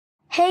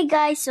Hey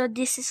guys, so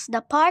this is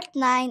the part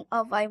 9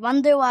 of I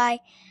Wonder Why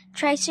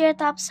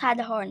Triceratops Had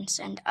Horns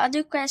and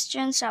other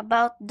questions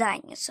about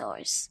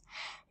dinosaurs.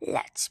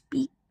 Let's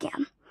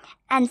begin.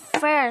 And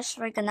first,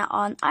 we're gonna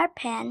on our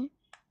pen.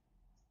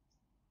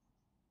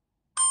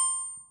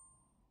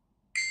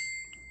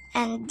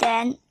 And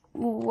then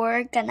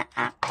we're gonna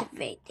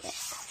activate it.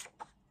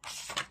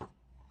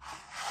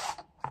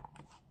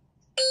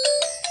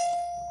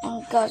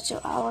 And go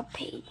to our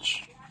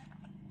page.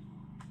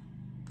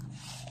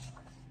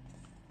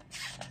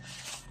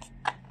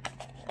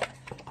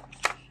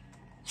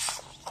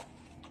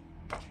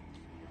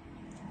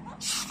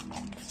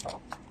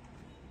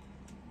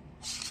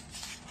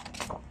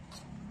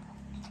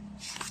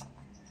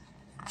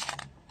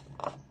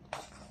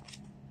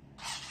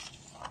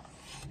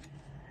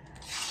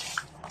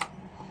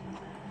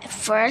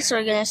 First,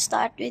 we're gonna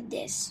start with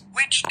this.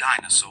 Which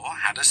dinosaur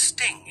had a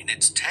sting in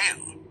its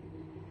tail?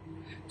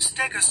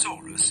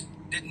 Stegosaurus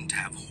didn't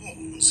have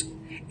horns.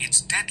 Its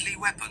deadly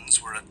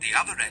weapons were at the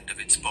other end of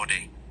its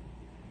body.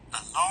 The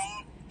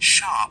long,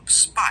 sharp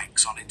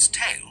spikes on its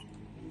tail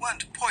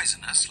weren't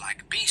poisonous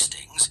like bee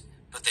stings,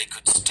 but they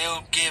could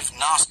still give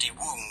nasty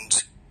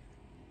wounds.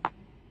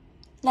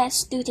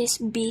 Let's do this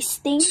bee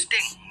sting.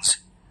 Stings.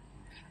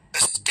 A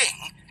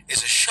sting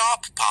is a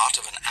sharp part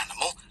of an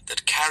animal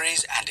that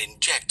carries and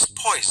injects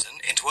poison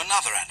into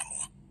another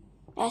animal.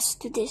 Let's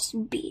do this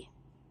bee.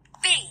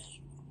 Bee.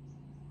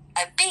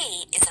 A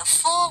bee is a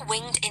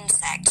four-winged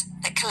insect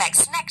that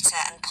collects nectar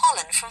and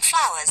pollen from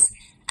flowers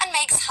and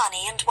makes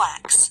honey and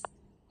wax.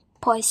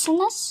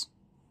 Poisonous?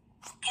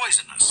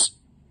 Poisonous.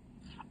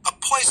 A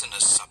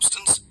poisonous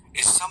substance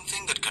is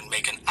something that can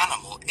make an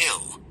animal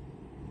ill.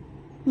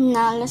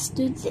 Now let's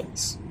do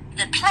this.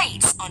 The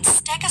plates on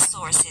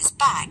Stegosaurus's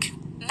back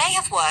may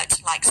have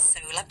worked like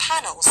solar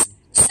panels,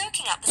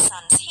 soaking up the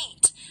sun's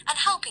heat and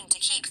helping to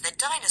keep the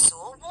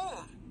dinosaur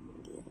warm.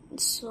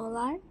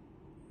 Solar?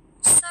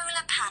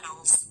 Solar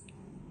panels.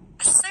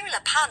 A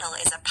solar panel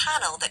is a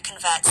panel that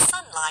converts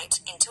sunlight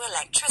into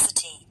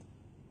electricity.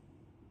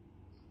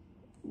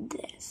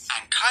 This.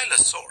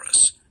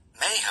 Ankylosaurus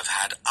may have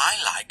had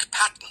eye-like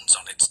patterns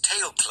on its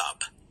tail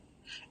club.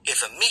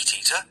 If a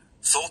meat-eater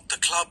thought the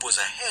club was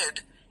a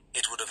head,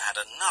 it would have had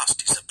a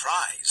nasty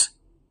surprise.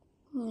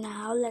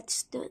 Now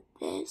let's do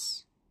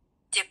this.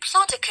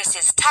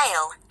 Diplodocus's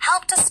tail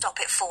helped to stop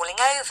it falling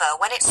over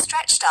when it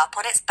stretched up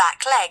on its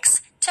back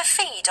legs to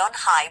feed on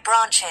high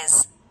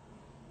branches.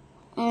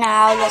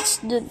 Now let's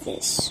do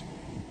this.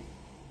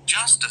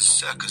 Just as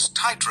circus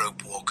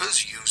tightrope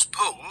walkers use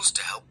poles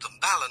to help them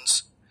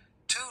balance,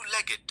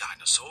 two-legged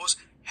dinosaurs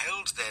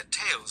held their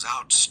tails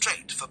out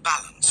straight for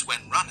balance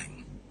when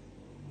running.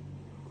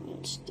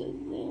 Let's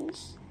do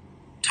this.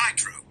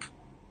 Tightrope.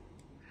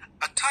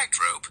 A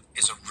tightrope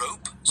is a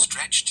rope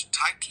stretched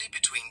tightly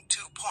between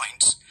 2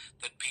 points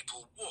that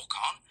people walk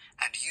on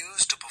and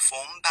use to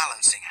perform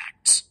balancing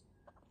acts.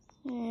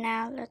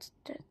 Now let's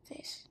do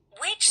this.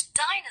 Which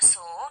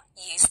dinosaur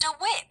used a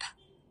whip?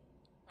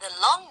 The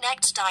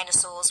long-necked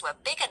dinosaurs were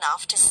big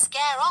enough to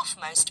scare off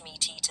most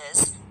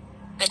meat-eaters.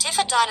 But if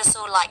a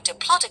dinosaur like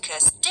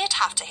Diplodocus did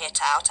have to hit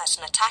out at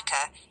an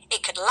attacker,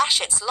 it could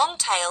lash its long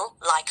tail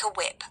like a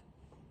whip.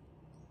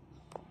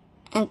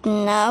 And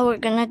now we're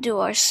gonna do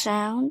our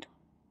sound.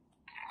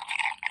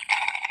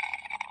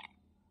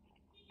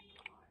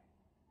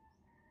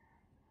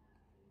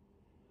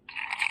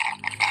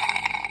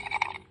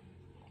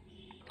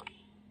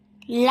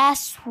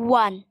 Last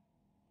one.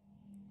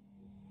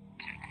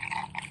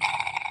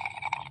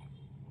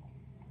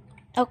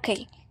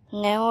 Okay,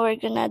 now we're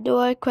gonna do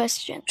our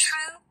question.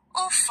 True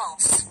or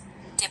false?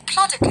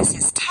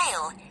 Diplodocus's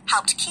tail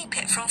helped keep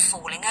it from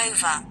falling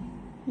over.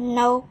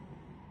 No.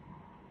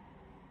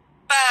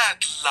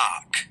 Bad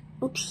luck.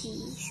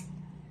 Oopsies.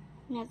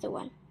 Another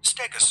one.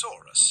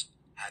 Stegosaurus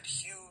had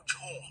huge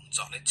horns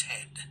on its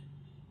head.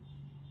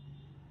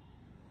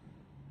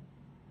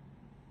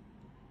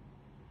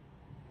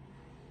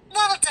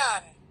 Well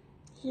done.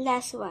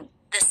 Last one.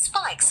 The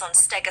spikes on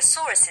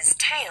Stegosaurus's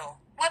tail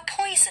were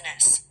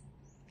poisonous.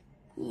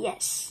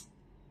 Yes.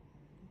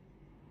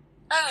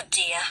 Oh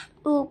dear.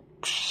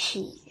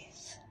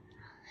 Oopsies.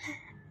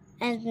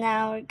 And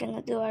now we're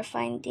gonna do our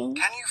finding.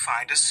 Can you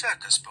find a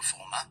circus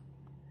performer?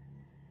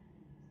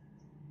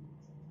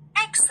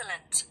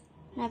 Excellent.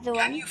 Another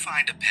Can one. you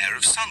find a pair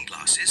of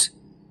sunglasses?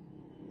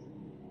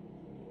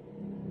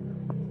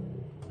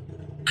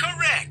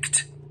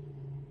 Correct.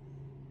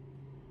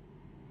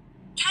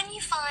 Can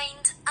you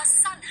find a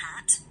sun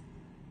hat?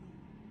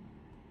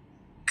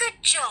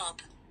 Good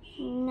job.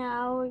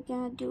 Now we're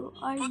gonna do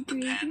our Put the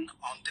breathing. pen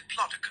on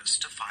Diplodocus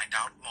to find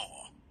out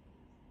more.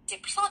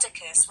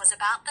 Diplodocus was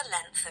about the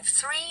length of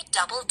 3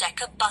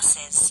 double-decker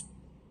buses.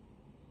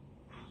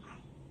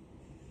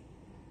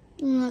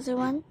 Another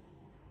one.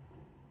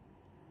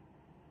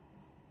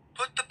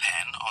 Put the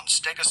pen on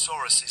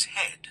Stegosaurus's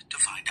head to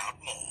find out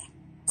more.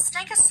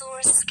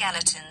 Stegosaurus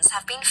skeletons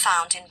have been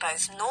found in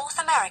both North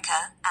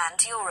America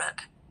and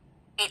Europe.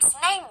 Its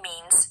name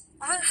means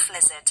roof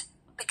lizard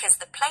because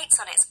the plates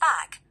on its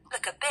back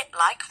look a bit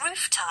like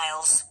roof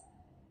tiles.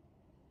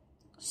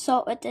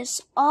 So it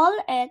is all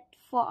it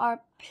for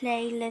our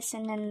Play,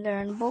 Listen, and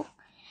Learn book.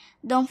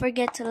 Don't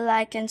forget to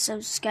like and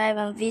subscribe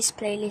on this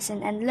Play,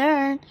 Listen, and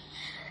Learn.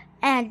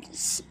 And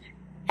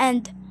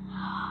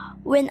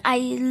when I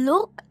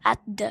look at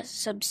the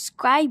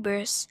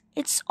subscribers,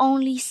 it's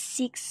only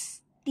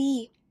 60%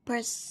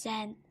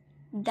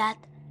 that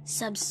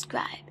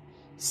subscribe,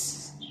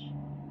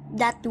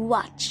 that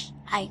watch,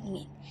 I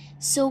mean.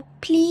 So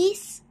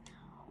please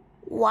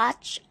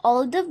watch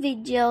all the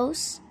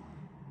videos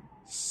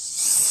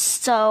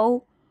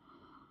so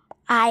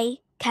I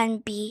can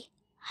be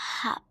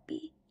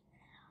happy.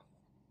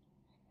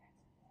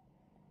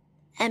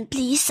 And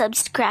please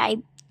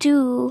subscribe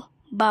too.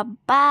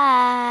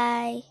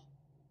 Bye-bye.